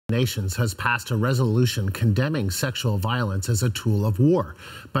Nations has passed a resolution condemning sexual violence as a tool of war.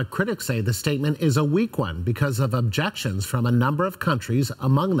 But critics say the statement is a weak one because of objections from a number of countries,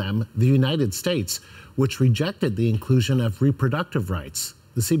 among them the United States, which rejected the inclusion of reproductive rights.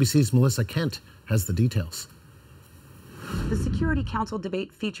 The CBC's Melissa Kent has the details. The Security Council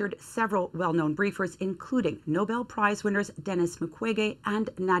debate featured several well-known briefers, including Nobel Prize winners Denis Mukwege and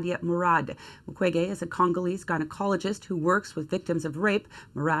Nadia Murad. Mukwege is a Congolese gynecologist who works with victims of rape.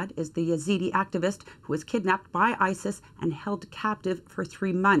 Murad is the Yazidi activist who was kidnapped by ISIS and held captive for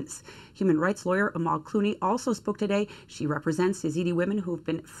 3 months. Human rights lawyer Amal Clooney also spoke today. She represents Yazidi women who have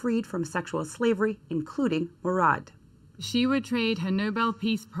been freed from sexual slavery, including Murad. She would trade her Nobel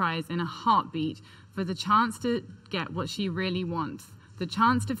Peace Prize in a heartbeat for the chance to get what she really wants, the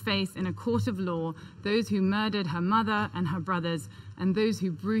chance to face in a court of law those who murdered her mother and her brothers and those who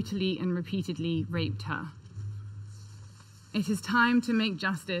brutally and repeatedly raped her. It is time to make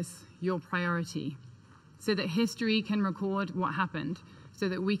justice your priority so that history can record what happened, so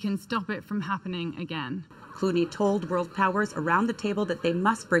that we can stop it from happening again. Clooney told world powers around the table that they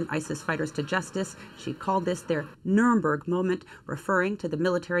must bring ISIS fighters to justice. She called this their Nuremberg moment, referring to the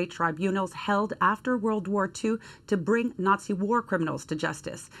military tribunals held after World War II to bring Nazi war criminals to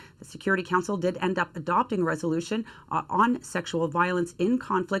justice. The Security Council did end up adopting a resolution on sexual violence in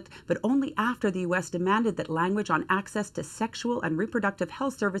conflict, but only after the U.S. demanded that language on access to sexual and reproductive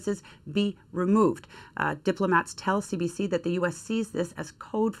health services be removed. Diplomats tell CBC that the U.S. sees this as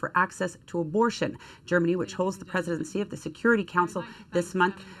code for access to abortion. Germany, which holds the presidency of the Security Council this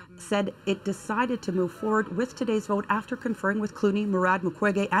month, said it decided to move forward with today's vote after conferring with Clooney, Murad,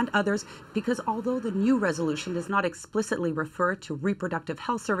 Mukwege, and others, because although the new resolution does not explicitly refer to reproductive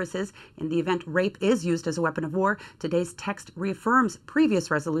health services in the event rape is used as a weapon of war, today's text reaffirms previous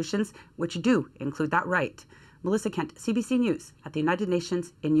resolutions which do include that right. Melissa Kent, CBC News at the United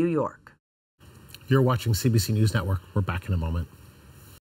Nations in New York. You're watching CBC News Network. We're back in a moment.